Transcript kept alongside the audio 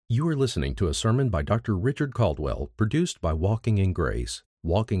You are listening to a sermon by Dr. Richard Caldwell, produced by Walking in Grace.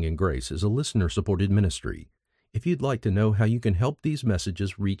 Walking in Grace is a listener-supported ministry. If you'd like to know how you can help these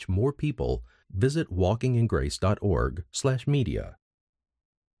messages reach more people, visit walkingingrace.org/media.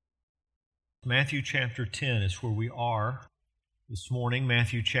 Matthew chapter 10 is where we are this morning.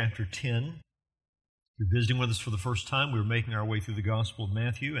 Matthew chapter 10. If you're visiting with us for the first time, we're making our way through the Gospel of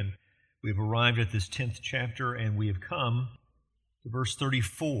Matthew, and we have arrived at this 10th chapter, and we have come to verse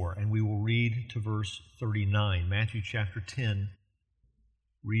 34, and we will read to verse 39. Matthew chapter 10,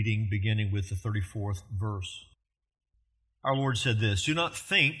 reading beginning with the 34th verse. Our Lord said this, "Do not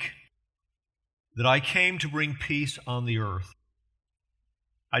think that I came to bring peace on the earth.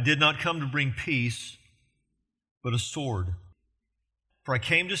 I did not come to bring peace, but a sword. For I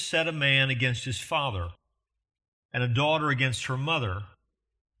came to set a man against his father, and a daughter against her mother,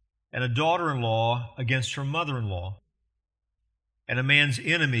 and a daughter-in-law against her mother-in-law. And a man's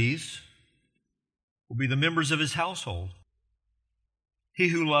enemies will be the members of his household. He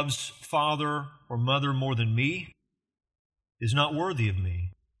who loves father or mother more than me is not worthy of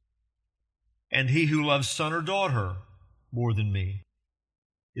me. And he who loves son or daughter more than me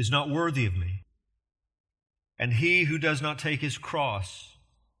is not worthy of me. And he who does not take his cross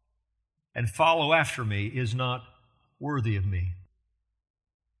and follow after me is not worthy of me.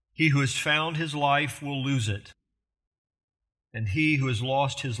 He who has found his life will lose it, and he who has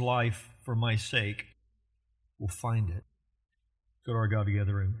lost his life for my sake will find it." Go to our God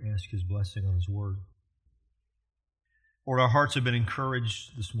together and ask His blessing on His Word. Lord, our hearts have been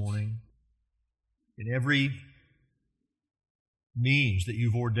encouraged this morning in every means that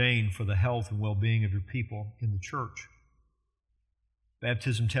You've ordained for the health and well-being of Your people in the church.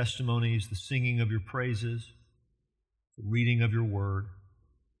 Baptism testimonies, the singing of Your praises, the reading of Your Word,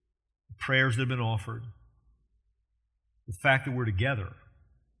 the prayers that have been offered, the fact that we're together,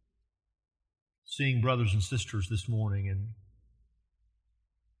 seeing brothers and sisters this morning and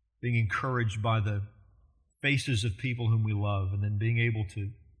being encouraged by the faces of people whom we love, and then being able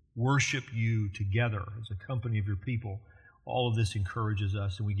to worship You together as a company of Your people, all of this encourages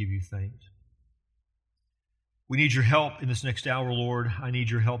us, and we give You thanks. We need Your help in this next hour, Lord. I need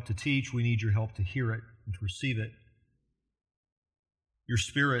Your help to teach. We need Your help to hear it and to receive it. Your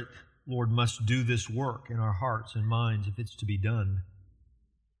Spirit, Lord, must do this work in our hearts and minds if it's to be done.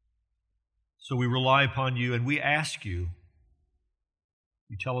 So we rely upon You and we ask You.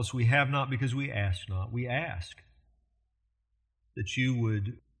 You tell us we have not because we ask not. We ask that You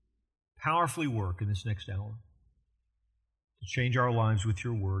would powerfully work in this next hour to change our lives with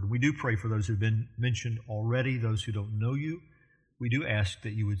Your Word. We do pray for those who have been mentioned already, those who don't know You. We do ask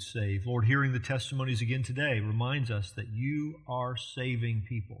that You would save. Lord, hearing the testimonies again today reminds us that You are saving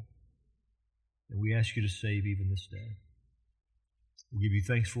people. And we ask You to save even this day. We give You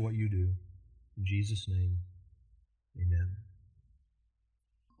thanks for what You do. In Jesus' name, amen.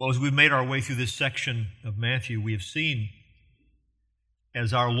 Well, as we've made our way through this section of Matthew, we have seen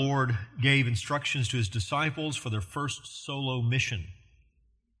as our Lord gave instructions to His disciples for their first solo mission.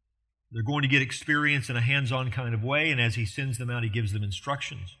 They're going to get experience in a hands-on kind of way, and as He sends them out, He gives them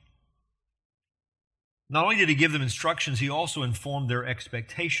instructions. Not only did He give them instructions, He also informed their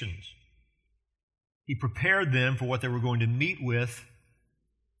expectations. He prepared them for what they were going to meet with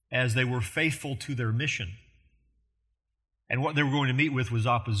as they were faithful to their mission. And what they were going to meet with was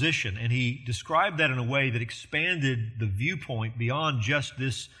opposition. And He described that in a way that expanded the viewpoint beyond just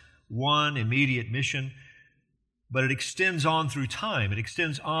this one immediate mission, but it extends on through time. It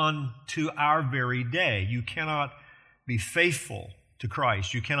extends on to our very day. You cannot be faithful to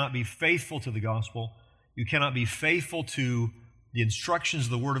Christ. You cannot be faithful to the gospel. You cannot be faithful to the instructions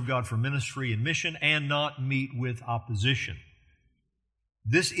of the Word of God for ministry and mission and not meet with opposition.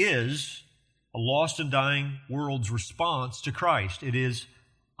 This is a lost and dying world's response to Christ. It is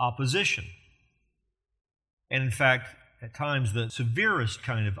opposition. And in fact, at times the severest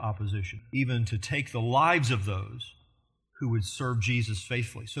kind of opposition, even to take the lives of those who would serve Jesus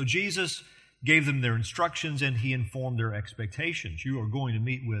faithfully. So Jesus gave them their instructions and He informed their expectations. You are going to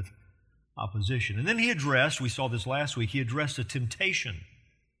meet with opposition. And then He addressed, we saw this last week, He addressed a temptation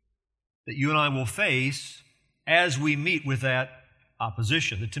that you and I will face as we meet with that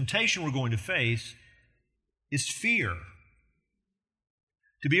opposition. The temptation we're going to face is fear.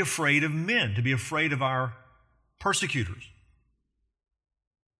 To be afraid of men, to be afraid of our persecutors.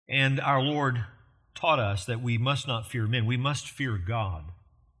 And our Lord taught us that we must not fear men, we must fear God.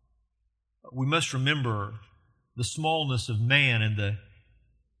 We must remember the smallness of man and the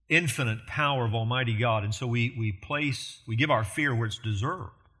infinite power of Almighty God. And so we give our fear where it's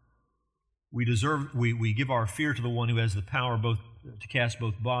deserved. We give our fear to the one who has the power both to cast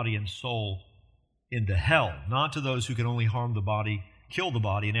both body and soul into hell, not to those who can only harm the body, kill the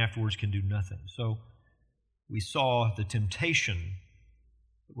body, and afterwards can do nothing. So we saw the temptation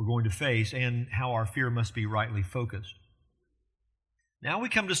that we're going to face and how our fear must be rightly focused. Now we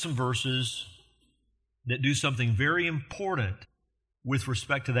come to some verses that do something very important with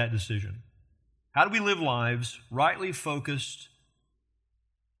respect to that decision. How do we live lives rightly focused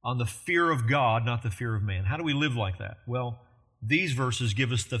on the fear of God, not the fear of man? How do we live like that? Well, these verses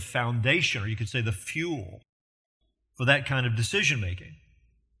give us the foundation, or you could say the fuel, for that kind of decision making.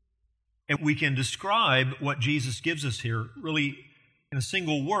 And we can describe what Jesus gives us here really in a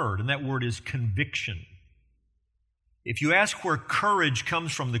single word, and that word is conviction. If you ask where courage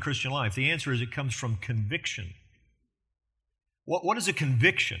comes from in the Christian life, the answer is it comes from conviction. What is a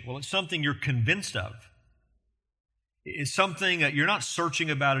conviction? Well, it's something you're convinced of. It's something that you're not searching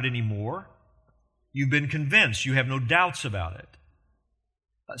about it anymore. You've been convinced. You have no doubts about it.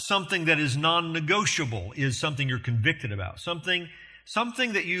 Something that is non-negotiable is something you're convicted about. Something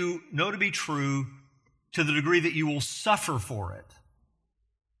that you know to be true to the degree that you will suffer for it.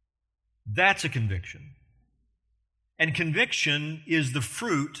 That's a conviction. And conviction is the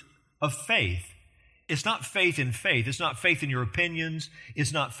fruit of faith. It's not faith in faith. It's not faith in your opinions.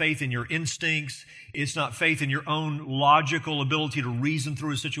 It's not faith in your instincts. It's not faith in your own logical ability to reason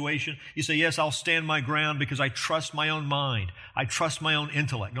through a situation. You say, yes, I'll stand my ground because I trust my own mind. I trust my own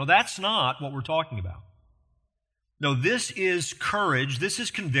intellect. No, that's not what we're talking about. No, this is courage. This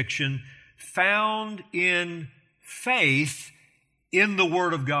is conviction found in faith in the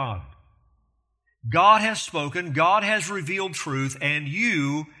Word of God. God has spoken, God has revealed truth, and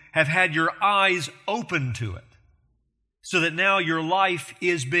you have had your eyes open to it, so that now your life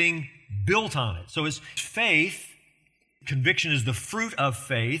is being built on it. So it's faith. Conviction is the fruit of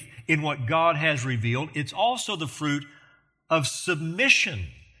faith in what God has revealed. It's also the fruit of submission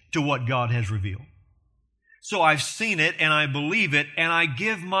to what God has revealed. So I've seen it, and I believe it, and I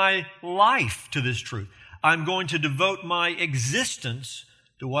give my life to this truth. I'm going to devote my existence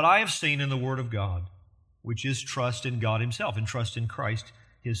to what I have seen in the Word of God, which is trust in God Himself and trust in Christ,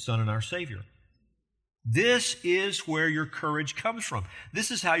 His Son and our Savior. This is where your courage comes from.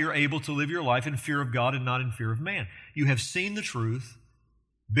 This is how you're able to live your life in fear of God and not in fear of man. You have seen the truth,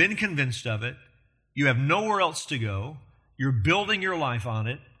 been convinced of it, you have nowhere else to go, you're building your life on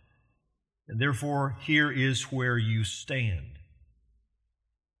it, and therefore here is where you stand.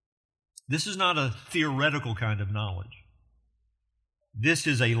 This is not a theoretical kind of knowledge. This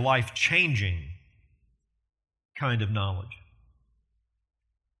is a life-changing kind of knowledge.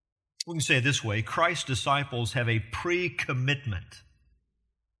 We can say it this way: Christ's disciples have a pre-commitment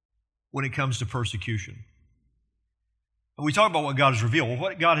when it comes to persecution. When we talk about what God has revealed, well,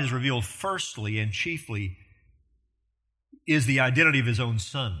 what God has revealed firstly and chiefly is the identity of His own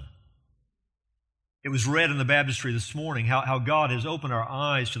Son. It was read in the baptistry this morning how God has opened our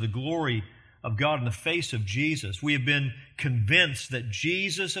eyes to the glory of God in the face of Jesus. We have been convinced that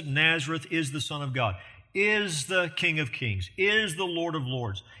Jesus of Nazareth is the Son of God, is the King of Kings, is the Lord of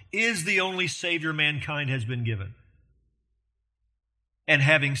Lords, is the only Savior mankind has been given. And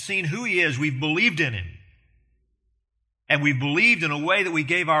having seen who He is, we've believed in Him. And we've believed in a way that we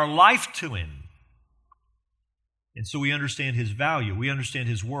gave our life to Him. And so we understand His value, we understand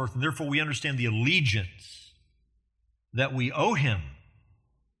His worth, and therefore we understand the allegiance that we owe Him.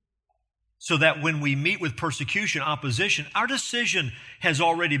 So that when we meet with persecution, opposition, our decision has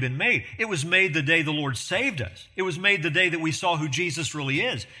already been made. It was made the day the Lord saved us. It was made the day that we saw who Jesus really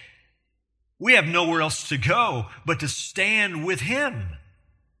is. We have nowhere else to go but to stand with Him.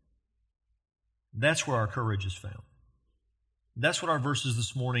 That's where our courage is found. That's what our verses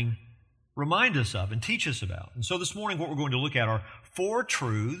this morning remind us of and teach us about. And so this morning what we're going to look at are 4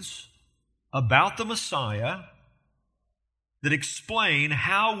 truths about the Messiah that explain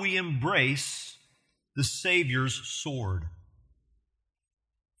how we embrace the Savior's sword.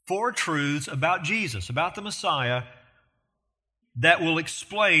 4 truths about Jesus, about the Messiah, that will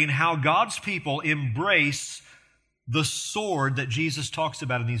explain how God's people embrace the sword that Jesus talks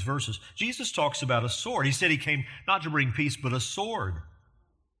about in these verses. Jesus talks about a sword. He said He came not to bring peace, but a sword.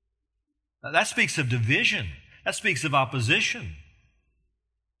 That speaks of division. That speaks of opposition.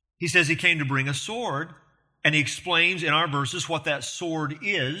 He says He came to bring a sword. And He explains in our verses what that sword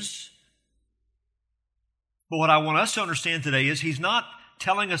is. But what I want us to understand today is He's not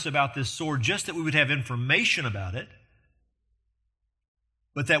telling us about this sword just that we would have information about it,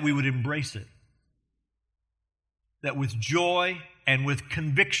 but that we would embrace it. That with joy and with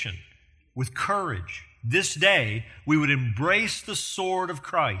conviction, with courage, this day we would embrace the sword of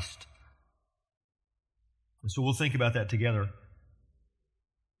Christ. And so we'll think about that together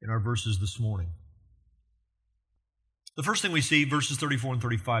in our verses this morning. The first thing we see, verses 34 and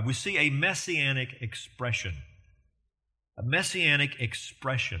 35, we see a messianic expression. A messianic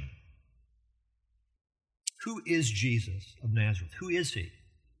expression. Who is Jesus of Nazareth? Who is he?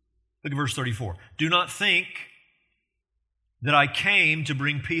 Look at verse 34. Do not think that I came to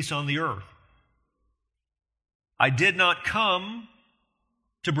bring peace on the earth. I did not come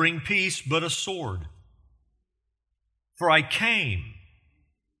to bring peace, but a sword. For I came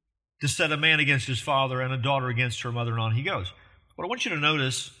to set a man against his father and a daughter against her mother, and on he goes. But I want you to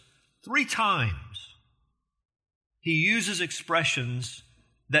notice 3 times he uses expressions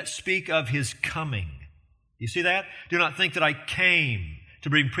that speak of his coming. You see that? Do not think that I came to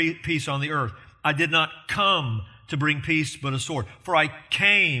bring peace on the earth. I did not come to bring peace, but a sword. For I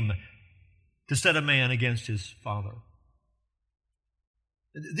came to set a man against his father.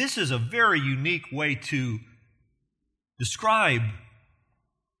 This is a very unique way to describe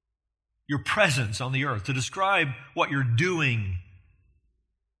your presence on the earth, to describe what you're doing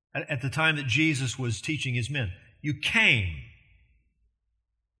at the time that Jesus was teaching his men. You came.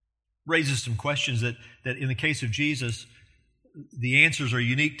 Raises some questions that in the case of Jesus, the answers are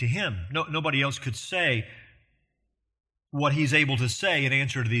unique to him. Nobody else could say what he's able to say in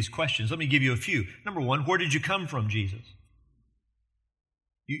answer to these questions. Let me give you a few. Number one, where did you come from, Jesus?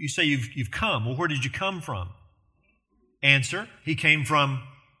 You say you've come. Well, where did you come from? Answer, he came from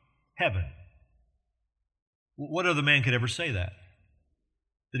heaven. What other man could ever say that?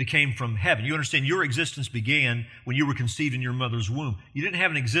 That he came from heaven. You understand, your existence began when you were conceived in your mother's womb. You didn't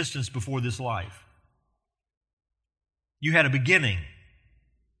have an existence before this life. You had a beginning.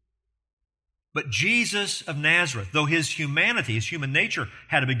 But Jesus of Nazareth, though his humanity, his human nature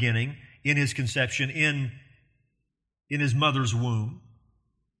had a beginning in his conception, in his mother's womb,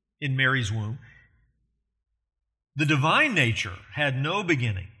 in Mary's womb, the divine nature had no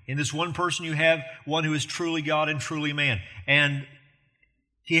beginning. In this one person you have one who is truly God and truly man. And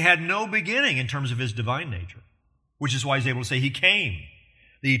he had no beginning in terms of his divine nature, which is why he's able to say he came.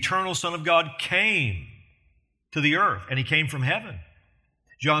 The eternal Son of God came to the earth, and he came from heaven.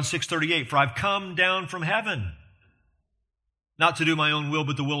 John 6:38, for I've come down from heaven, not to do my own will,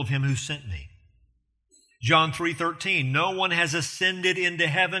 but the will of him who sent me. John 3:13, no one has ascended into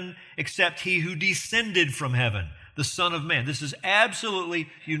heaven except he who descended from heaven, the Son of Man. This is absolutely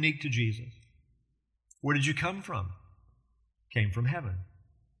unique to Jesus. Where did you come from? Came from heaven.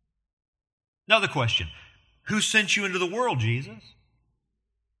 Another question, who sent you into the world, Jesus?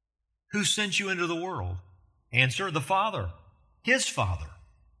 Who sent you into the world? Answer, the Father, his Father.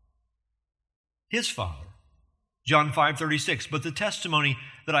 His Father. John 5:36, but the testimony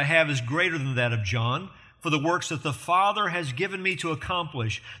that I have is greater than that of John, for the works that the Father has given me to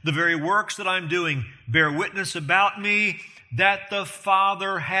accomplish, the very works that I'm doing, bear witness about me that the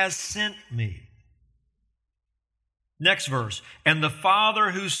Father has sent me. Next verse, and the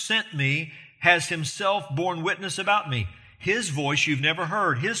Father who sent me has himself borne witness about me. His voice you've never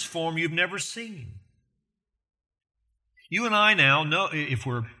heard, his form you've never seen. You and I now know, if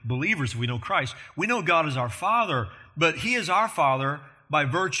we're believers, if we know Christ, we know God is our Father, but he is our Father by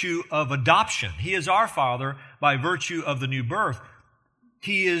virtue of adoption. He is our Father by virtue of the new birth.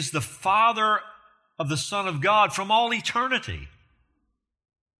 He is the Father of the Son of God from all eternity.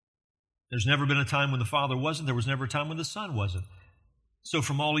 There's never been a time when the Father wasn't. There was never a time when the Son wasn't. So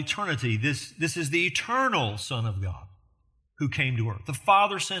from all eternity, this is the eternal Son of God who came to earth. The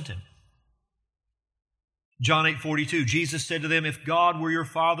Father sent him. John 8:42, Jesus said to them, if God were your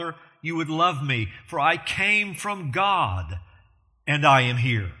Father, you would love me, for I came from God, and I am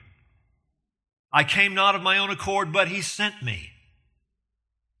here. I came not of my own accord, but he sent me.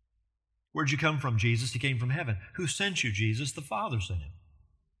 Where'd you come from, Jesus? He came from heaven. Who sent you, Jesus? The Father sent him.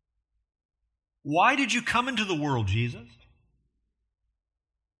 Why did you come into the world, Jesus?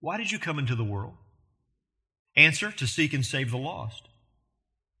 Why did you come into the world? Answer, to seek and save the lost.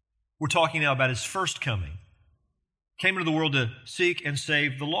 We're talking now about his first coming. Came into the world to seek and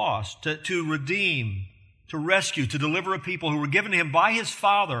save the lost, to redeem, to rescue, to deliver a people who were given to him by his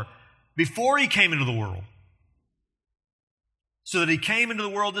Father before he came into the world. So that he came into the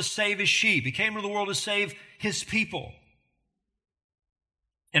world to save his sheep. He came into the world to save his people.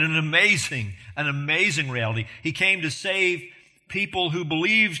 And an amazing reality. He came to save people who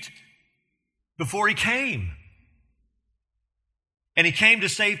believed before he came. And he came to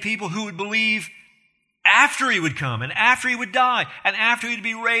save people who would believe after he would come and after he would die and after he'd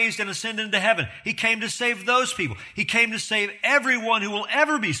be raised and ascend into heaven. He came to save those people. He came to save everyone who will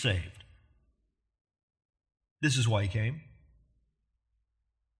ever be saved. This is why he came.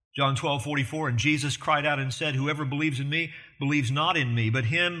 John 12:44, and Jesus cried out and said, whoever believes in me believes not in me, but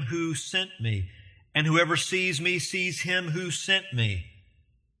him who sent me. And whoever sees me sees him who sent me.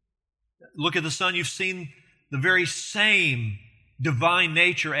 Look at the Son. You've seen the very same divine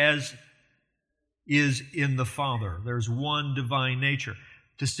nature as is in the Father. There's one divine nature.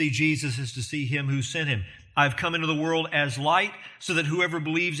 To see Jesus is to see him who sent him. I've come into the world as light so that whoever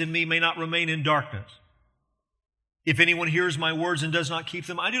believes in me may not remain in darkness. If anyone hears my words and does not keep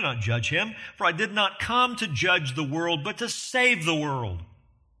them, I do not judge him, for I did not come to judge the world, but to save the world.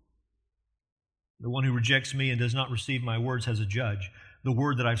 The one who rejects me and does not receive my words has a judge. The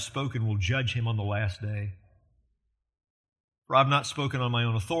word that I've spoken will judge him on the last day. For I've not spoken on my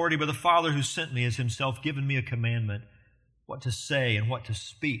own authority, but the Father who sent me has himself given me a commandment, what to say and what to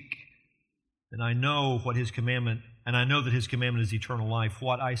speak. And I know what his commandment, and I know that his commandment is eternal life.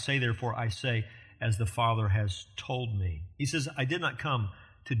 What I say, therefore, I say as the Father has told me. He says, I did not come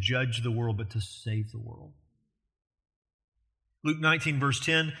to judge the world, but to save the world. Luke 19, verse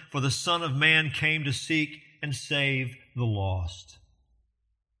 10, for the Son of Man came to seek and save the lost.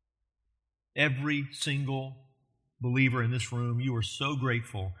 Every single believer in this room, you are so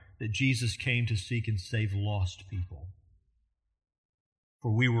grateful that Jesus came to seek and save lost people.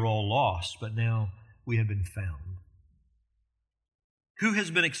 For we were all lost, but now we have been found. Who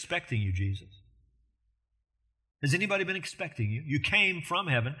has been expecting you, Jesus? Has anybody been expecting you? You came from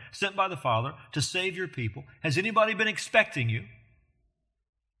heaven, sent by the Father to save your people. Has anybody been expecting you?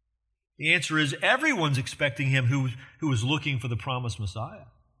 The answer is everyone's expecting him who was looking for the promised Messiah.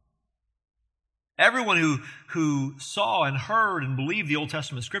 Everyone who saw and heard and believed the Old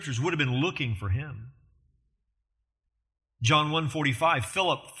Testament Scriptures would have been looking for him. John 1:45,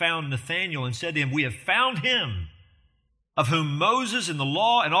 Philip found Nathanael and said to him, we have found him of whom Moses in the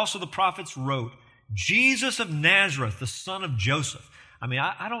law and also the prophets wrote, Jesus of Nazareth, the son of Joseph. I mean,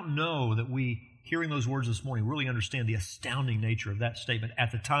 I don't know that we, hearing those words this morning, really understand the astounding nature of that statement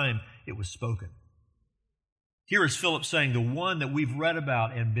at the time it was spoken. Here is Philip saying, the one that we've read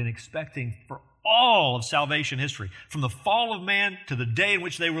about and been expecting for all of salvation history, from the fall of man to the day in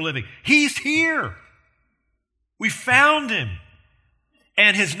which they were living, he's here. We found him.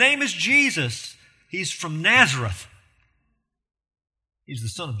 And his name is Jesus. He's from Nazareth. He's the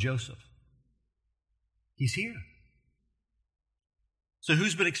son of Joseph. He's here. So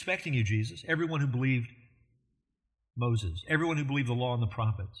who's been expecting you, Jesus? Everyone who believed Moses. Everyone who believed the law and the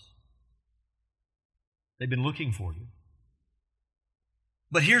prophets. They've been looking for you.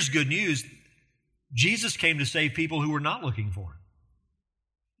 But here's good news. Jesus came to save people who were not looking for him.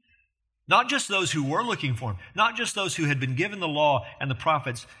 Not just those who were looking for him. Not just those who had been given the law and the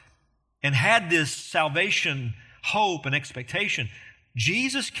prophets and had this salvation, hope, and expectation.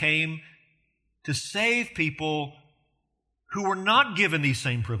 Jesus came to save people who were not given these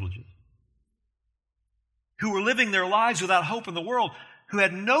same privileges, who were living their lives without hope in the world, who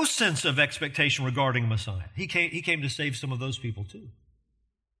had no sense of expectation regarding Messiah. He came to save some of those people too.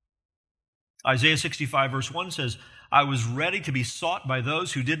 Isaiah 65 verse 1 says, I was ready to be sought by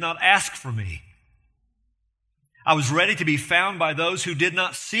those who did not ask for me. I was ready to be found by those who did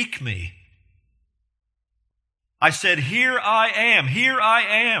not seek me. I said, here I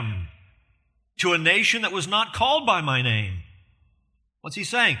am, to a nation that was not called by my name. What's he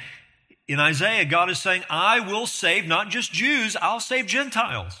saying? In Isaiah, God is saying, I will save not just Jews, I'll save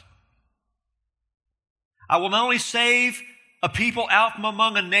Gentiles. I will not only save a people out from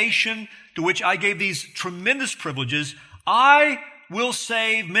among a nation to which I gave these tremendous privileges, I will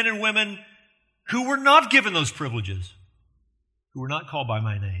save men and women who were not given those privileges, who were not called by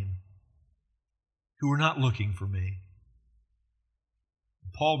my name, who were not looking for me.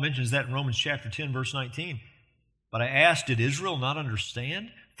 Paul mentions that in Romans chapter 10, verse 19. But I asked, did Israel not understand?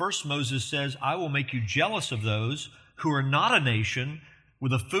 First, Moses says, I will make you jealous of those who are not a nation.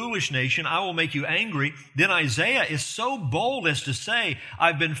 With a foolish nation, I will make you angry. Then Isaiah is so bold as to say,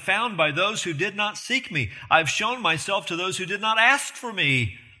 I've been found by those who did not seek me. I've shown myself to those who did not ask for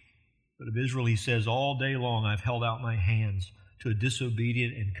me. But of Israel, he says, all day long I've held out my hands to a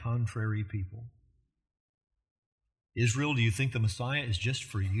disobedient and contrary people. Israel, do you think the Messiah is just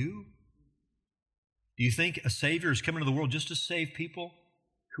for you? Do you think a Savior is coming to the world just to save people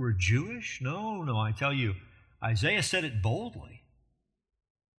who are Jewish? No, I tell you, Isaiah said it boldly,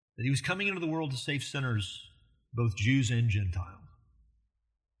 that he was coming into the world to save sinners, both Jews and Gentiles.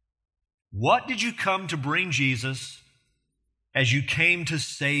 What did you come to bring, Jesus, as you came to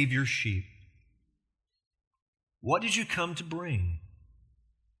save your sheep? What did you come to bring?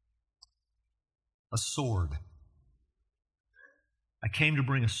 A sword. I came to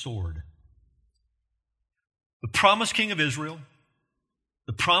bring a sword. The promised King of Israel, the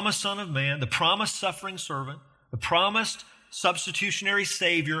the promised Son of Man, the promised suffering servant, the promised substitutionary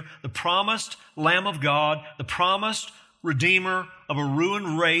Savior, the promised Lamb of God, the promised Redeemer of a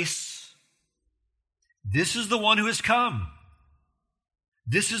ruined race. This is the one who has come.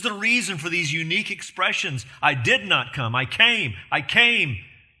 This is the reason for these unique expressions. I did not come. I came. I came.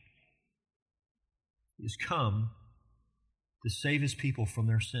 He has come to save his people from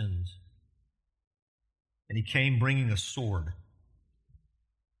their sins. And he came bringing a sword.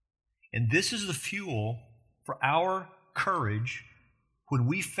 And this is the fuel for our courage when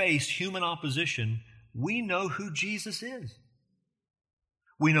we face human opposition. We know who Jesus is.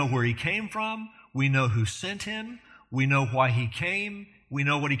 We know where he came from. We know who sent him. We know why he came. We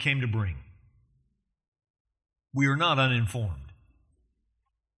know what he came to bring. We are not uninformed.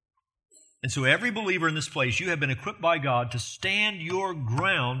 And so every believer in this place, you have been equipped by God to stand your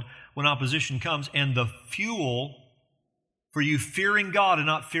ground when opposition comes. And the fuel for you fearing God and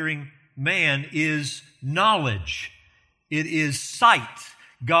not fearing man is knowledge. It is sight.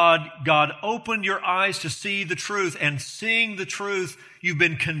 God opened your eyes to see the truth, and seeing the truth, you've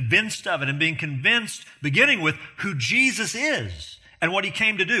been convinced of it, and being convinced, beginning with who Jesus is and what he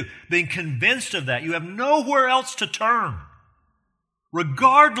came to do. Being convinced of that, you have nowhere else to turn,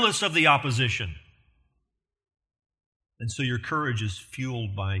 regardless of the opposition. And so your courage is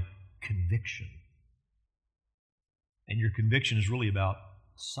fueled by conviction. And your conviction is really about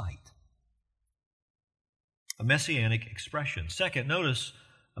sight. A messianic expression. Second, notice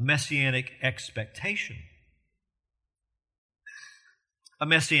a messianic expectation. A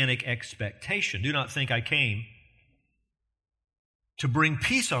messianic expectation. Do not think I came to bring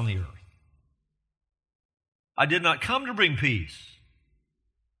peace on the earth. I did not come to bring peace,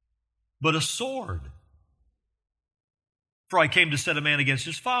 but a sword. For I came to set a man against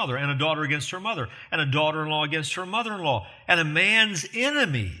his father, and a daughter against her mother, and a daughter-in-law against her mother-in-law, and a man's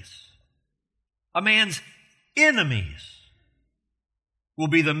enemies will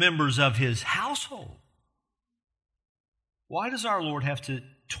be the members of his household. Why does our Lord have to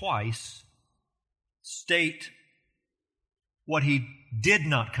twice state what he did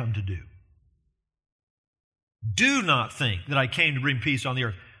not come to do? Do not think that I came to bring peace on the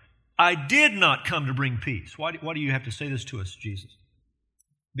earth. I did not come to bring peace. Why do you have to say this to us, Jesus?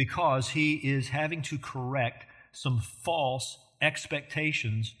 Because he is having to correct some false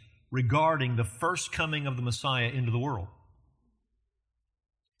expectations regarding the first coming of the Messiah into the world.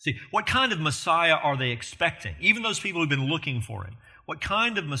 See, what kind of Messiah are they expecting? Even those people who've been looking for him. What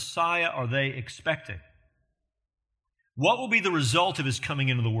kind of Messiah are they expecting? What will be the result of his coming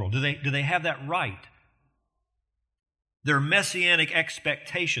into the world? Do they have that right? Their messianic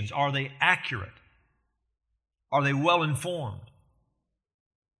expectations, are they accurate? Are they well informed?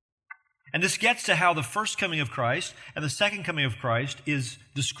 And this gets to how the first coming of Christ and the second coming of Christ is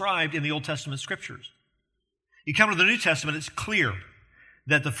described in the Old Testament Scriptures. You come to the New Testament, it's clear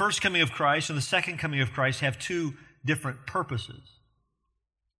that the first coming of Christ and the second coming of Christ have two different purposes.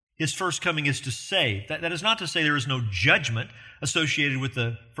 His first coming is to save. That is not to say there is no judgment associated with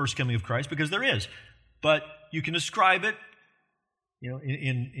the first coming of Christ, because there is. But you can describe it,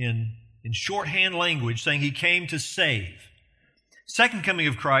 in shorthand language, saying he came to save. Second coming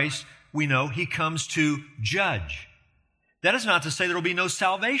of Christ, we know he comes to judge. That is not to say there will be no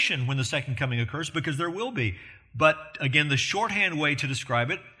salvation when the second coming occurs, because there will be. But again, the shorthand way to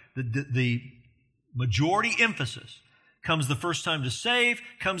describe it, the majority emphasis, comes the first time to save,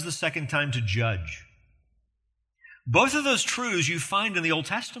 comes the second time to judge. Both of those truths you find in the Old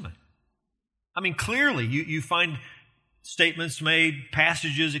Testament. I mean, clearly, you find statements made,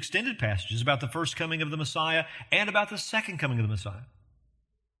 passages, extended passages about the first coming of the Messiah and about the second coming of the Messiah.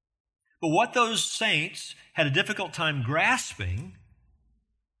 But what those saints had a difficult time grasping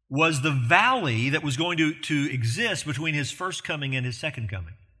was the valley that was going to exist between his first coming and his second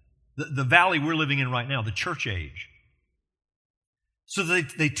coming. The valley we're living in right now, the church age. So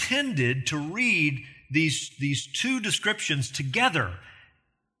they tended to read these two descriptions together.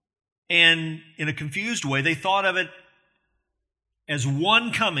 And in a confused way, they thought of it as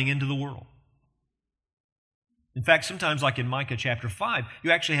one coming into the world. In fact, sometimes, like in Micah chapter 5,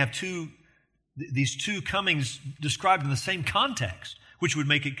 you actually have these two comings described in the same context, which would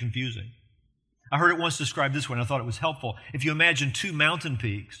make it confusing. I heard it once described this way, and I thought it was helpful. If you imagine two mountain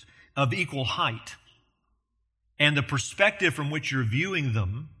peaks of equal height, and the perspective from which you're viewing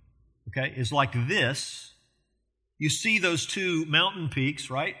them, is like this, you see those two mountain peaks,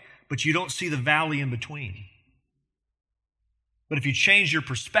 right? But you don't see the valley in between. But if you change your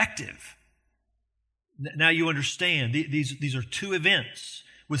perspective, now you understand these are two events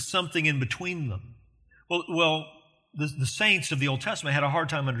with something in between them. Well, the saints of the Old Testament had a hard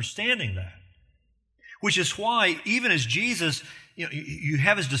time understanding that. Which is why, even as Jesus, you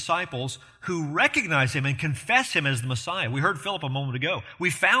have his disciples who recognize him and confess him as the Messiah. We heard Philip a moment ago.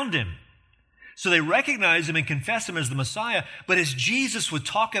 We found him. So they recognize him and confess him as the Messiah. But as Jesus would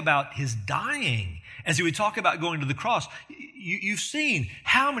talk about his dying, as he would talk about going to the cross, you've seen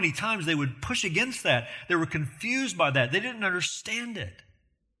how many times they would push against that. They were confused by that. They didn't understand it.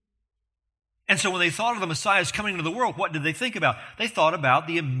 And so when they thought of the Messiah's coming into the world, what did they think about? They thought about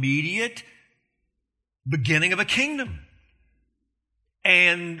the immediate beginning of a kingdom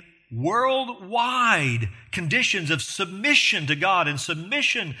and worldwide conditions of submission to God and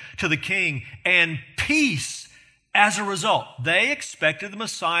submission to the King and peace as a result. They expected the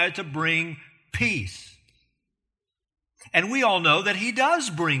Messiah to bring peace. And we all know that he does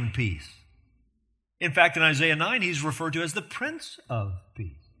bring peace. In fact, in Isaiah 9, he's referred to as the Prince of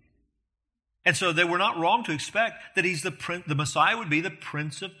Peace. And so they were not wrong to expect that the Messiah would be the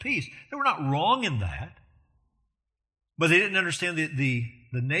Prince of Peace. They were not wrong in that. But they didn't understand the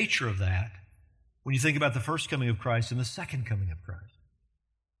nature of that when you think about the first coming of Christ and the second coming of Christ.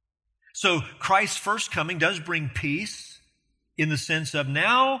 So Christ's first coming does bring peace in the sense of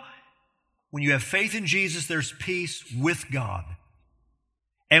now, when you have faith in Jesus, there's peace with God.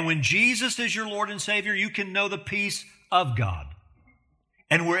 And when Jesus is your Lord and Savior, you can know the peace of God.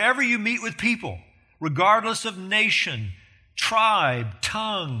 And wherever you meet with people, regardless of nation, tribe,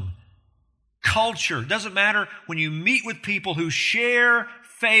 tongue, culture, doesn't matter, when you meet with people who share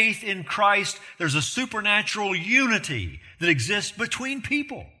faith in Christ, there's a supernatural unity that exists between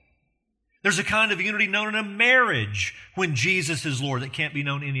people. There's a kind of unity known in a marriage when Jesus is Lord that can't be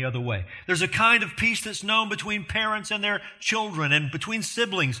known any other way. There's a kind of peace that's known between parents and their children and between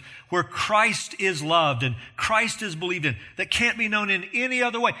siblings where Christ is loved and Christ is believed in that can't be known in any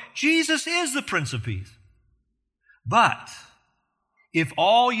other way. Jesus is the Prince of Peace. But if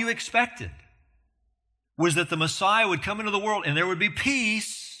all you expected was that the Messiah would come into the world and there would be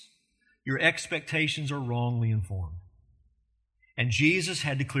peace, your expectations are wrongly informed. And Jesus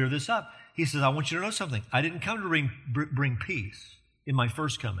had to clear this up. He says, I want you to know something. I didn't come to bring peace in my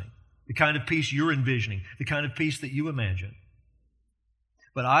first coming, the kind of peace you're envisioning, the kind of peace that you imagine.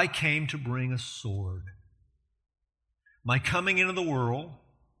 But I came to bring a sword. My coming into the world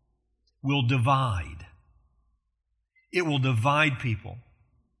will divide. It will divide people.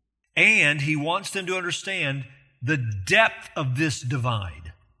 And he wants them to understand the depth of this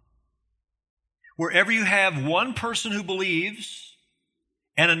divide. Wherever you have one person who believes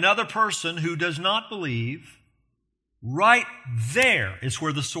and another person who does not believe, right there is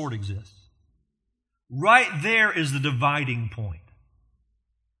where the sword exists. Right there is the dividing point.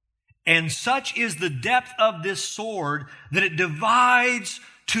 And such is the depth of this sword that it divides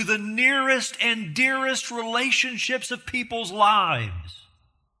to the nearest and dearest relationships of people's lives.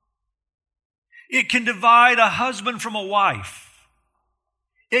 It can divide a husband from a wife.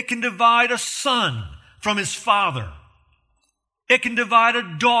 It can divide a son from his father. It can divide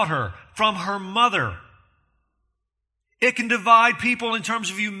a daughter from her mother. It can divide people in terms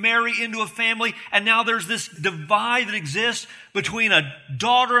of you marry into a family, and now there's this divide that exists between a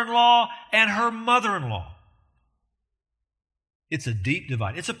daughter-in-law and her mother-in-law. It's a deep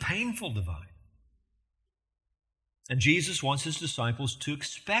divide. It's a painful divide. And Jesus wants his disciples to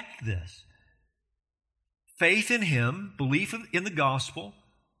expect this. Faith in him, belief in the gospel,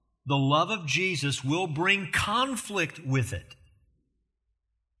 the love of Jesus will bring conflict with it.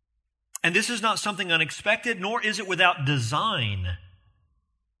 And this is not something unexpected, nor is it without design.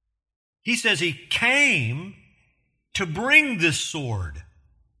 He says he came to bring this sword.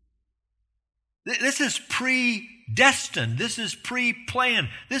 This is predestined. This is pre-planned.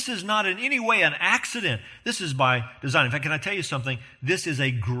 This is not in any way an accident. This is by design. In fact, can I tell you something? This is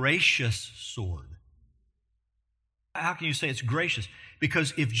a gracious sword. How can you say it's gracious?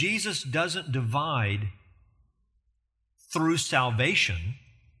 Because if Jesus doesn't divide through salvation,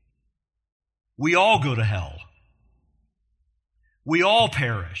 we all go to hell. We all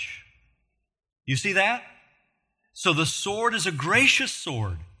perish. You see that? So the sword is a gracious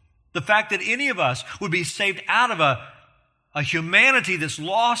sword. The fact that any of us would be saved out of a humanity that's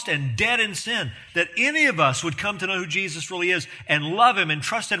lost and dead in sin, that any of us would come to know who Jesus really is and love him and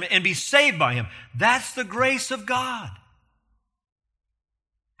trust him and be saved by him, that's the grace of God.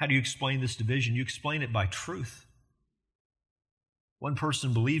 How do you explain this division? You explain it by truth. One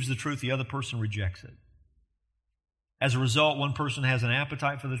person believes the truth, the other person rejects it. As a result, one person has an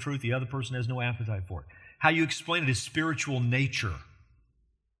appetite for the truth, the other person has no appetite for it. How you explain it is spiritual nature.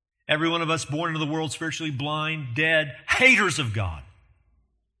 Every one of us born into the world spiritually blind, dead, haters of God.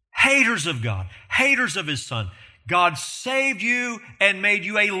 Haters of God. Haters of his Son. God saved you and made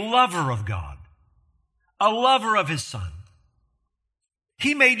you a lover of God, a lover of His Son.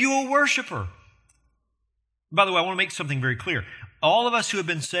 He made you a worshiper. By the way, I want to make something very clear. All of us who have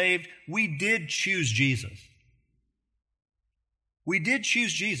been saved, we did choose Jesus. We did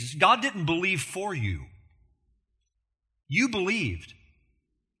choose Jesus. God didn't believe for you. You believed.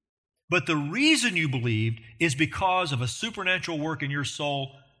 But the reason you believed is because of a supernatural work in your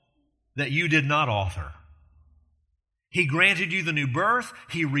soul that you did not author. He granted you the new birth.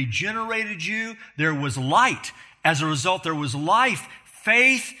 He regenerated you. There was light. As a result, there was life.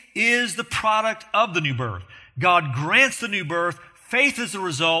 Faith is the product of the new birth. God grants the new birth. Faith is the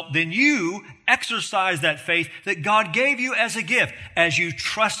result. Then you exercise that faith that God gave you as a gift as you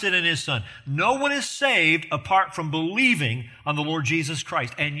trusted in His Son. No one is saved apart from believing on the Lord Jesus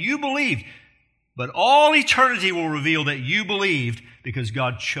Christ. And you believed. But all eternity will reveal that you believed because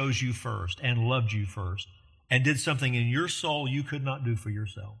God chose you first and loved you first and did something in your soul you could not do for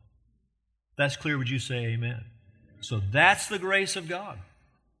yourself. If that's clear, would you say amen? So that's the grace of God.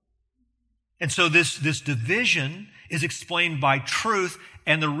 And so this division is explained by truth,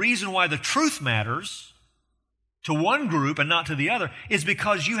 and the reason why the truth matters to one group and not to the other is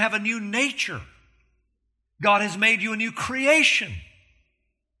because you have a new nature. God has made you a new creation.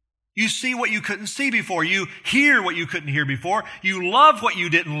 You see what you couldn't see before. You hear what you couldn't hear before. You love what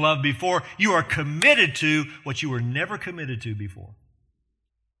you didn't love before. You are committed to what you were never committed to before.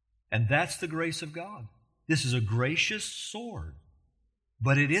 And that's the grace of God. This is a gracious sword,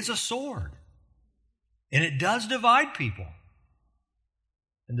 but it is a sword. And it does divide people.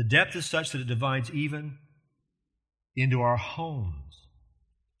 And the depth is such that it divides even into our homes,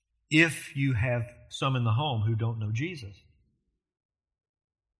 if you have some in the home who don't know Jesus.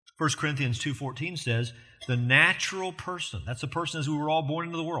 1 Corinthians 2:14 says, the natural person, that's the person as we were all born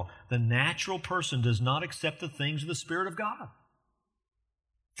into the world, the natural person does not accept the things of the Spirit of God.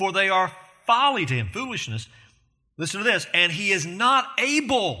 For they are folly to him, foolishness. Listen to this, and he is not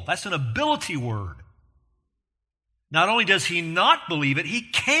able, that's an ability word. Not only does he not believe it, he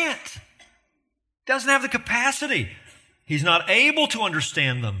can't. Doesn't have the capacity. He's not able to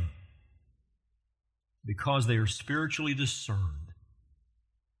understand them because they are spiritually discerned.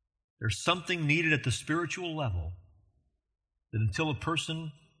 There's something needed at the spiritual level that until a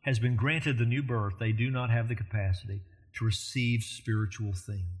person has been granted the new birth, they do not have the capacity to receive spiritual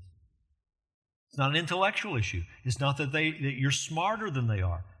things. It's not an intellectual issue. It's not that you're smarter than they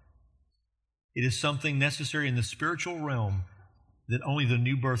are. It is something necessary in the spiritual realm that only the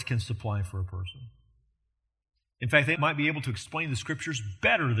new birth can supply for a person. In fact, they might be able to explain the Scriptures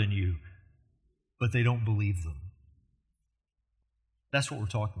better than you, but they don't believe them. That's what we're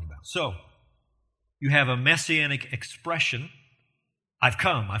talking about. So, you have a messianic expression, I've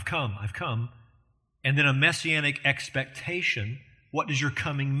come, I've come, I've come, and then a messianic expectation. What does your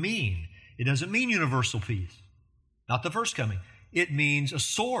coming mean? It doesn't mean universal peace. Not the first coming. It means a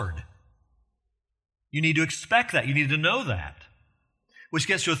sword. You need to expect that. You need to know that. Which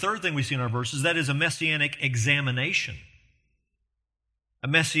gets to a third thing we see in our verses. That is a messianic examination. A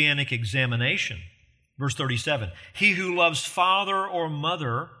messianic examination. Verse 37. He who loves father or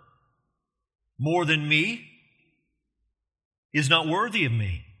mother more than me is not worthy of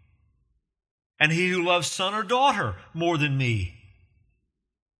me. And he who loves son or daughter more than me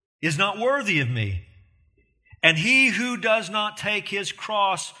is not worthy of me. And he who does not take his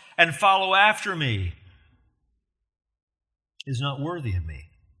cross and follow after me is not worthy of me.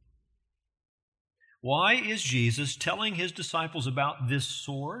 Why is Jesus telling his disciples about this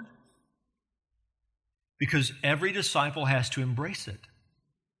sword? Because every disciple has to embrace it.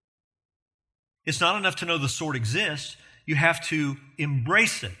 It's not enough to know the sword exists. You have to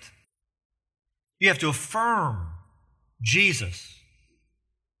embrace it. You have to affirm Jesus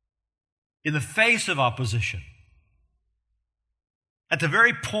in the face of opposition. At the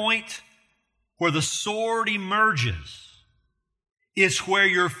very point where the sword emerges is where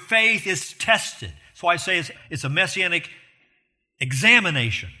your faith is tested. That's why I say it's a messianic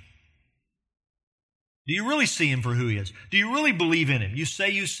examination. Do you really see him for who he is? Do you really believe in him? You say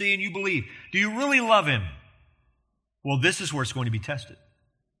you see and you believe. Do you really love him? Well, this is where it's going to be tested.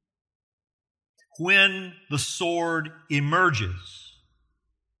 When the sword emerges,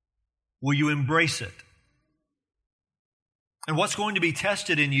 will you embrace it? And what's going to be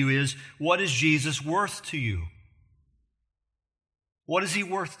tested in you is, what is Jesus worth to you? What is he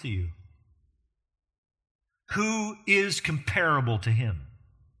worth to you? Who is comparable to him?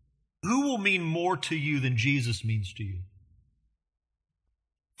 Who will mean more to you than Jesus means to you?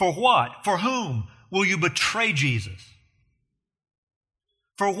 For what? For whom will you betray Jesus?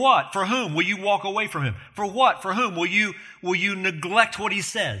 For what? For whom will you walk away from him? For what? For whom will you neglect what he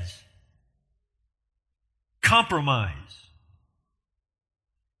says? Compromise.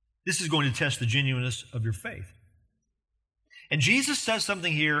 This is going to test the genuineness of your faith. And Jesus says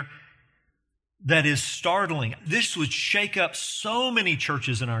something here that is startling. This would shake up so many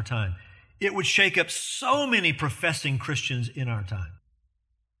churches in our time. It would shake up so many professing Christians in our time.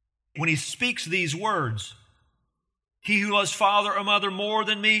 When he speaks these words, he who loves father or mother more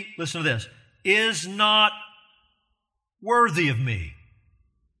than me, listen to this, is not worthy of me.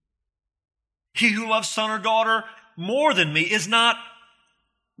 He who loves son or daughter more than me is not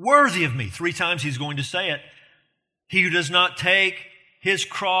worthy of me. 3 times he's going to say it. He who does not take his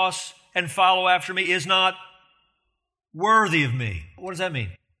cross and follow after me is not worthy of me. What does that mean?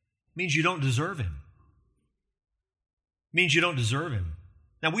 It means you don't deserve him. It means you don't deserve him.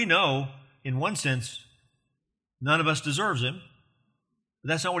 Now we know, in one sense, none of us deserves him. But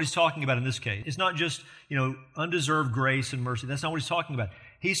that's not what he's talking about in this case. It's not just, undeserved grace and mercy. That's not what he's talking about.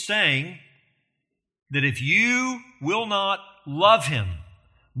 He's saying that if you will not love him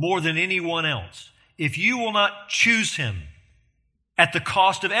more than anyone else, if you will not choose him at the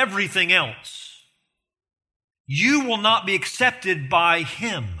cost of everything else, you will not be accepted by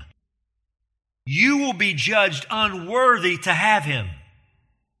him. You will be judged unworthy to have him.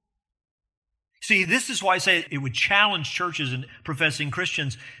 See, this is why I say it would challenge churches and professing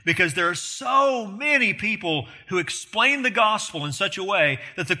Christians, because there are so many people who explain the gospel in such a way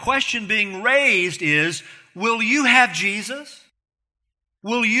that the question being raised is, will you have Jesus?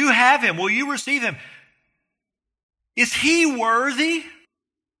 Will you have him? Will you receive him? Is he worthy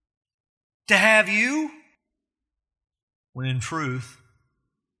to have you? When in truth,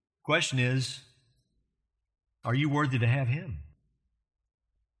 the question is, are you worthy to have him?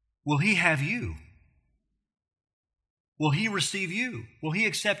 Will he have you? Will he receive you? Will he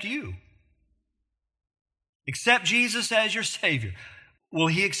accept you? Accept Jesus as your Savior. Will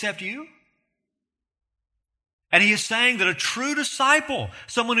he accept you? And he is saying that a true disciple,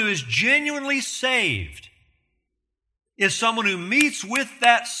 someone who is genuinely saved, is someone who meets with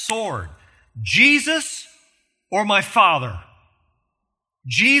that sword. Jesus or my father?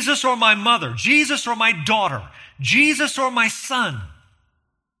 Jesus or my mother? Jesus or my daughter? Jesus or my son?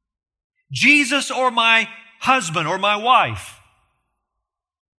 Jesus or my husband or my wife?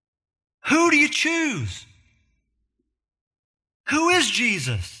 Who do you choose? Who is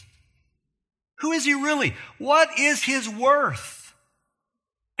Jesus? Who is he really? What is his worth?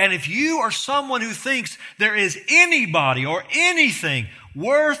 And if you are someone who thinks there is anybody or anything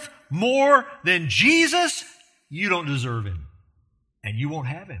worth more than Jesus, you don't deserve him. And you won't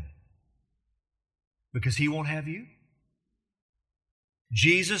have him. Because he won't have you.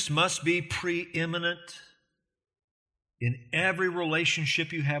 Jesus must be preeminent in every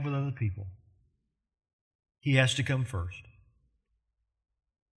relationship you have with other people. He has to come first.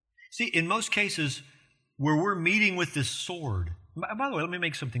 See, in most cases where we're meeting with this sword, by the way, let me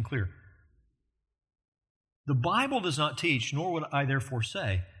make something clear. The Bible does not teach, nor would I therefore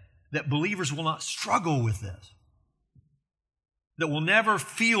say, that believers will not struggle with this. That will never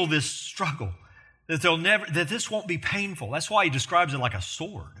feel this struggle. That this won't be painful. That's why he describes it like a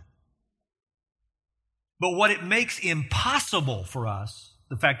sword. But what it makes impossible for us,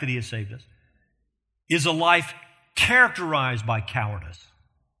 the fact that he has saved us, is a life characterized by cowardice.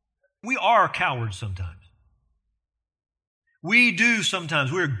 We are cowards sometimes. We're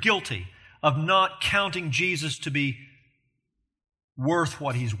guilty of not counting Jesus to be worth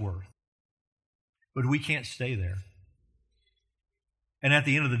what he's worth. But we can't stay there. And at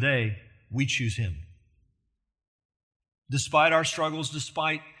the end of the day, we choose him. Despite our struggles,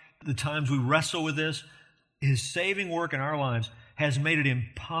 despite the times we wrestle with this, his saving work in our lives has made it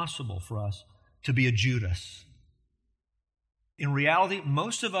impossible for us to be a Judas. In reality,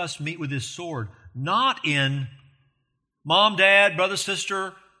 most of us meet with this sword not in mom, dad, brother,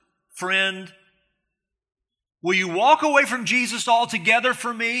 sister, friend. Will you walk away from Jesus altogether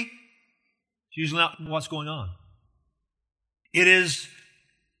for me? It's usually not what's going on. It is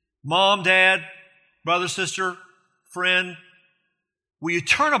mom, dad, brother, sister, friend. Will you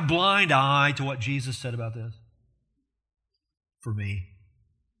turn a blind eye to what Jesus said about this? For me.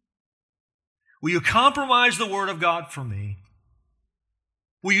 Will you compromise the Word of God for me?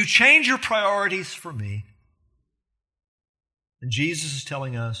 Will you change your priorities for me? And Jesus is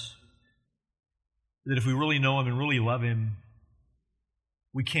telling us that if we really know him and really love him,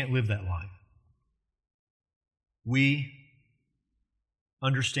 we can't live that life. We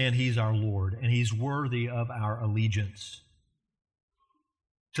understand he's our Lord and he's worthy of our allegiance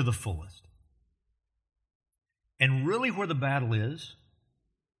to the fullest. And really where the battle is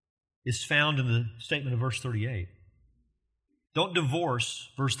is found in the statement of verse 38. Don't divorce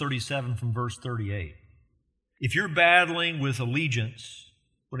verse 37 from verse 38. If you're battling with allegiance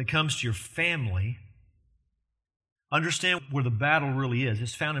when it comes to your family, understand where the battle really is.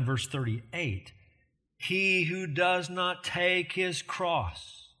 It's found in verse 38. He who does not take his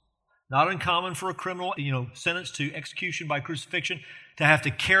cross. Not uncommon for a criminal, sentenced to execution by crucifixion to have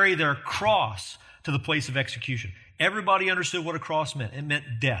to carry their cross to the place of execution. Everybody understood what a cross meant. It meant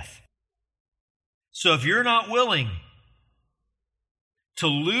death. So if you're not willing to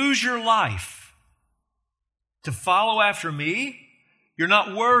lose your life to follow after me, you're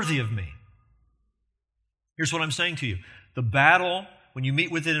not worthy of me. Here's what I'm saying to you. The battle, when you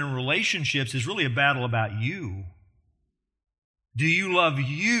meet with it in relationships, is really a battle about you. Do you love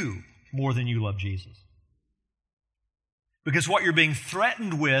you more than you love Jesus? Because what you're being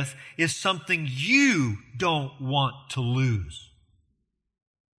threatened with is something you don't want to lose.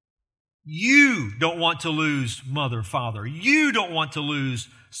 You don't want to lose mother, father. You don't want to lose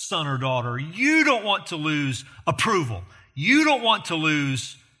son or daughter. You don't want to lose approval. You don't want to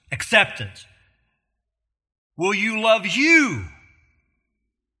lose acceptance. Will you love you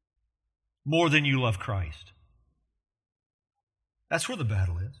more than you love Christ? That's where the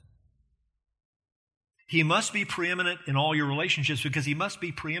battle is. He must be preeminent in all your relationships because he must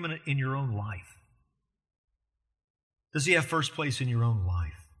be preeminent in your own life. Does he have first place in your own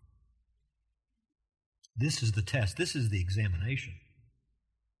life? This is the test. This is the examination.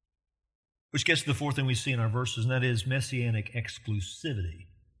 Which gets to the fourth thing we see in our verses, and that is messianic exclusivity.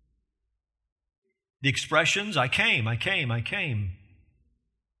 The expressions, I came.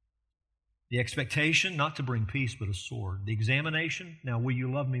 The expectation, not to bring peace, but a sword. The examination, now will you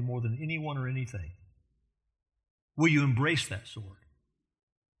love me more than anyone or anything? Will you embrace that sword?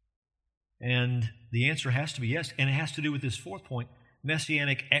 And the answer has to be yes, and it has to do with this fourth point,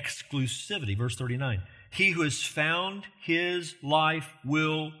 messianic exclusivity. Verse 39, he who has found his life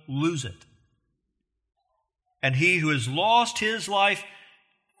will lose it. And he who has lost his life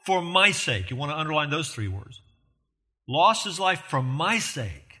for my sake, you want to underline those three words, lost his life for my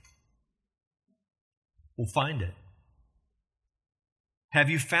sake, will find it. Have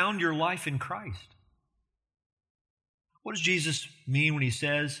you found your life in Christ? What does Jesus mean when he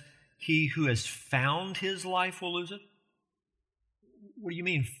says, he who has found his life will lose it? What do you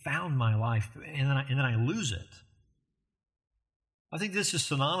mean, found my life, and then I lose it? I think this is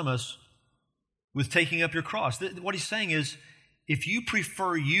synonymous with taking up your cross. What he's saying is, if you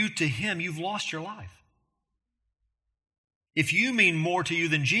prefer you to him, you've lost your life. If you mean more to you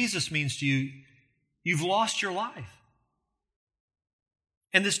than Jesus means to you, you've lost your life.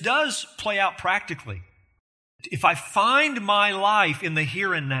 And this does play out practically. If I find my life in the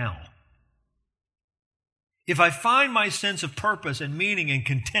here and now, if I find my sense of purpose and meaning and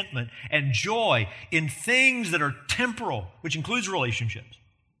contentment and joy in things that are temporal, which includes relationships,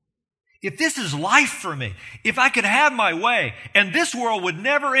 if this is life for me, if I could have my way and this world would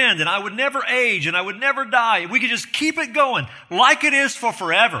never end and I would never age and I would never die, we could just keep it going like it is for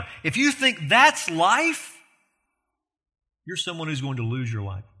forever. If you think that's life, you're someone who's going to lose your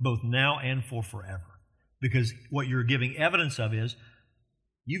life, both now and for forever. Because what you're giving evidence of is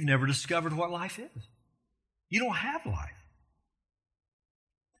you've never discovered what life is. You don't have life.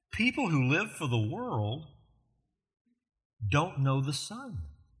 People who live for the world don't know the Son.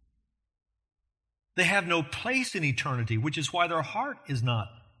 They have no place in eternity, which is why their heart is not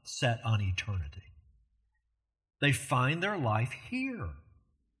set on eternity. They find their life here,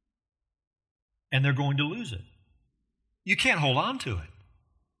 and they're going to lose it. You can't hold on to it.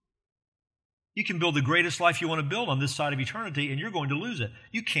 You can build the greatest life you want to build on this side of eternity, and you're going to lose it.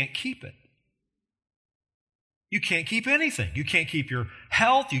 You can't keep it. You can't keep anything. You can't keep your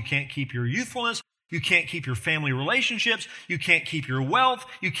health. You can't keep your youthfulness. You can't keep your family relationships. You can't keep your wealth.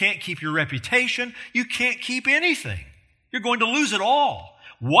 You can't keep your reputation. You can't keep anything. You're going to lose it all.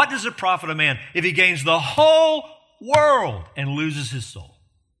 What does it profit a man if he gains the whole world and loses his soul?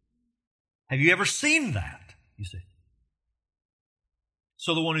 Have you ever seen that, you see?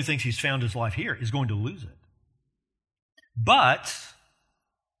 So the one who thinks he's found his life here is going to lose it. But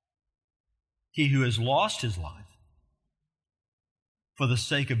he who has lost his life for the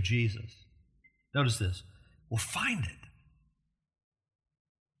sake of Jesus, notice this, will find it.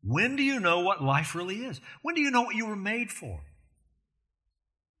 When do you know what life really is? When do you know what you were made for?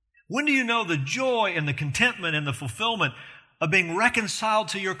 When do you know the joy and the contentment and the fulfillment of being reconciled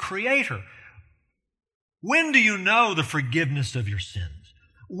to your Creator? When do you know the forgiveness of your sins?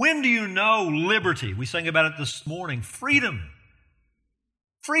 When do you know liberty? We sang about it this morning. Freedom.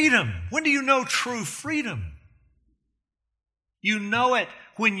 Freedom. When do you know true freedom? You know it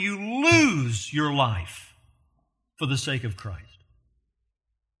when you lose your life for the sake of Christ.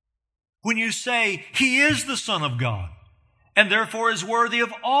 When you say, He is the Son of God, and therefore is worthy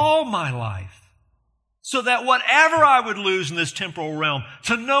of all my life, so that whatever I would lose in this temporal realm,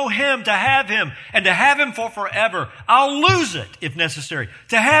 to know Him, to have Him, and to have Him for forever, I'll lose it if necessary.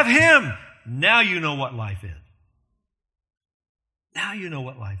 To have Him, now you know what life is. Now you know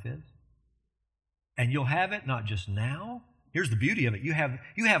what life is. And you'll have it not just now. Here's the beauty of it. You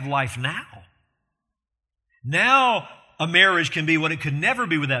have life now. Now a marriage can be what it could never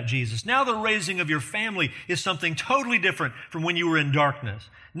be without Jesus. Now the raising of your family is something totally different from when you were in darkness.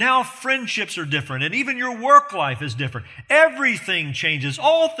 Now friendships are different, and even your work life is different. Everything changes.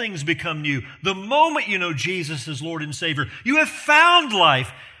 All things become new. The moment you know Jesus as Lord and Savior, you have found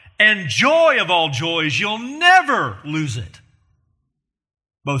life, and joy of all joys. You'll never lose it,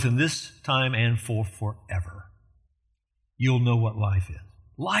 both in this time and for forever. You'll know what life is.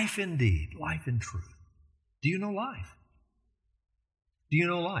 Life indeed, life in truth. Do you know life? Do you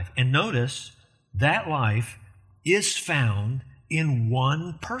know life? And notice that life is found in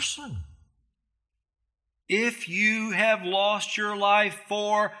one person. If you have lost your life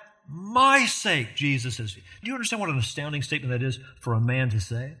for my sake, Jesus says. Do you understand what an astounding statement that is for a man to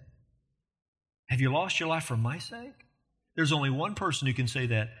say? Have you lost your life for my sake? There's only one person who can say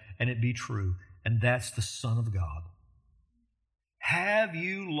that and it be true, and that's the Son of God. Have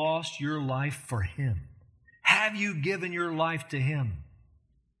you lost your life for Him? Have you given your life to Him?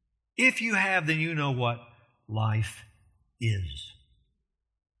 If you have, then you know what life is.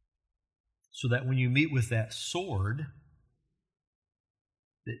 So that when you meet with that sword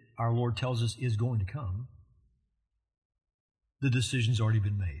that our Lord tells us is going to come, the decision's already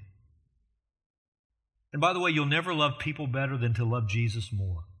been made. And by the way, you'll never love people better than to love Jesus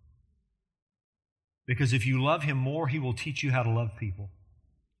more. Because if you love Him more, He will teach you how to love people.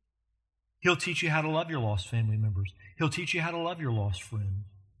 He'll teach you how to love your lost family members. He'll teach you how to love your lost friends.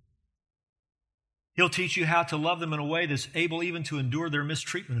 He'll teach you how to love them in a way that's able even to endure their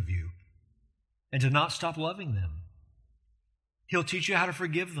mistreatment of you and to not stop loving them. He'll teach you how to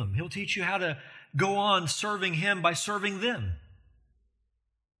forgive them. He'll teach you how to go on serving Him by serving them.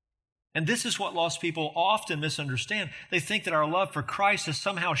 And this is what lost people often misunderstand. They think that our love for Christ has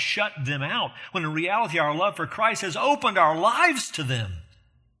somehow shut them out, when in reality our love for Christ has opened our lives to them.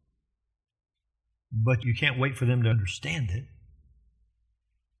 But you can't wait for them to understand it.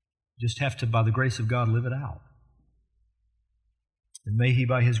 You just have to, by the grace of God, live it out. And may He,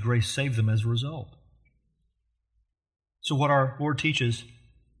 by His grace, save them as a result. So what our Lord teaches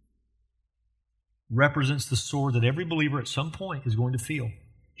represents the sword that every believer at some point is going to feel.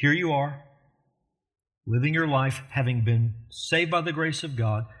 Here you are, living your life, having been saved by the grace of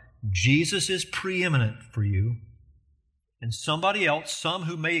God. Jesus is preeminent for you. And somebody else, some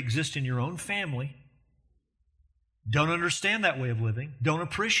who may exist in your own family, don't understand that way of living, don't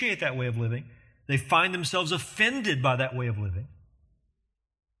appreciate that way of living. They find themselves offended by that way of living.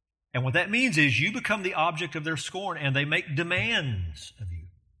 And what that means is you become the object of their scorn, and they make demands of you.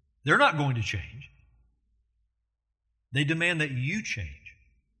 They're not going to change. They demand that you change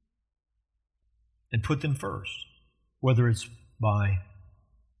and put them first, whether it's by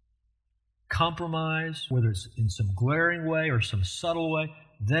compromise, whether it's in some glaring way or some subtle way.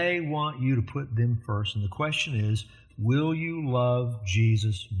 They want you to put them first. And the question is, will you love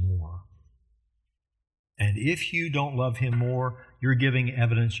Jesus more? And if you don't love Him more, you're giving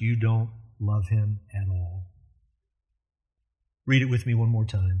evidence you don't love Him at all. Read it with me one more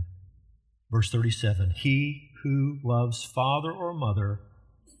time. Verse 37, He who loves father or mother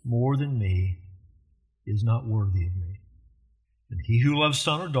more than me is not worthy of me. And he who loves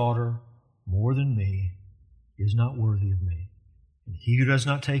son or daughter more than me is not worthy of me. And he who does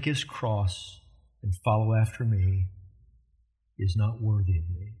not take his cross and follow after me is not worthy of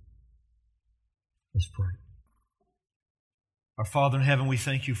me. Let's pray. Our Father in heaven, we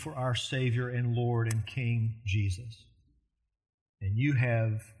thank You for our Savior and Lord and King Jesus. And You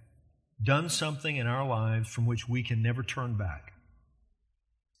have done something in our lives from which we can never turn back.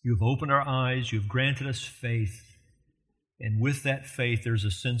 You have opened our eyes, You have granted us faith, and with that faith there's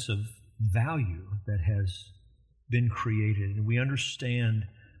a sense of value that has been created, and we understand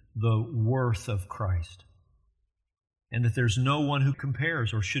the worth of Christ, and that there's no one who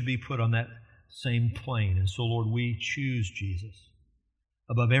compares or should be put on that same plane. And so, Lord, we choose Jesus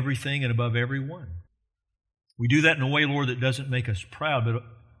above everything and above everyone. We do that in a way, Lord, that doesn't make us proud, but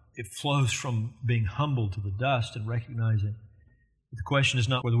it flows from being humbled to the dust and recognizing that the question is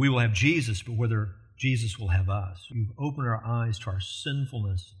not whether we will have Jesus, but whether Jesus will have us. You've opened our eyes to our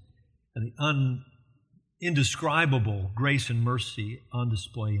sinfulness and the indescribable grace and mercy on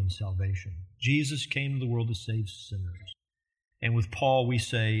display in salvation. Jesus came to the world to save sinners. And with Paul, we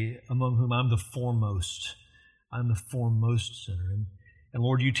say, among whom I'm the foremost sinner. And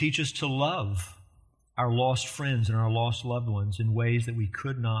Lord, you teach us to love our lost friends and our lost loved ones in ways that we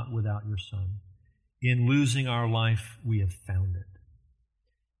could not without your Son. In losing our life, we have found it.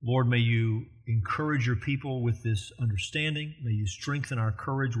 Lord, may you encourage your people with this understanding. May you strengthen our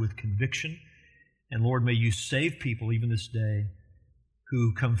courage with conviction. And Lord, may you save people even this day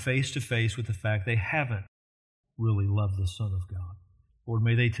who come face to face with the fact they haven't really loved the Son of God. Lord,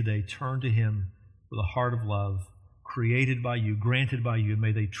 may they today turn to him with a heart of love, created by you, granted by you, and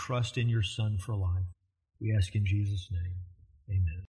may they trust in your Son for life. We ask in Jesus' name, amen.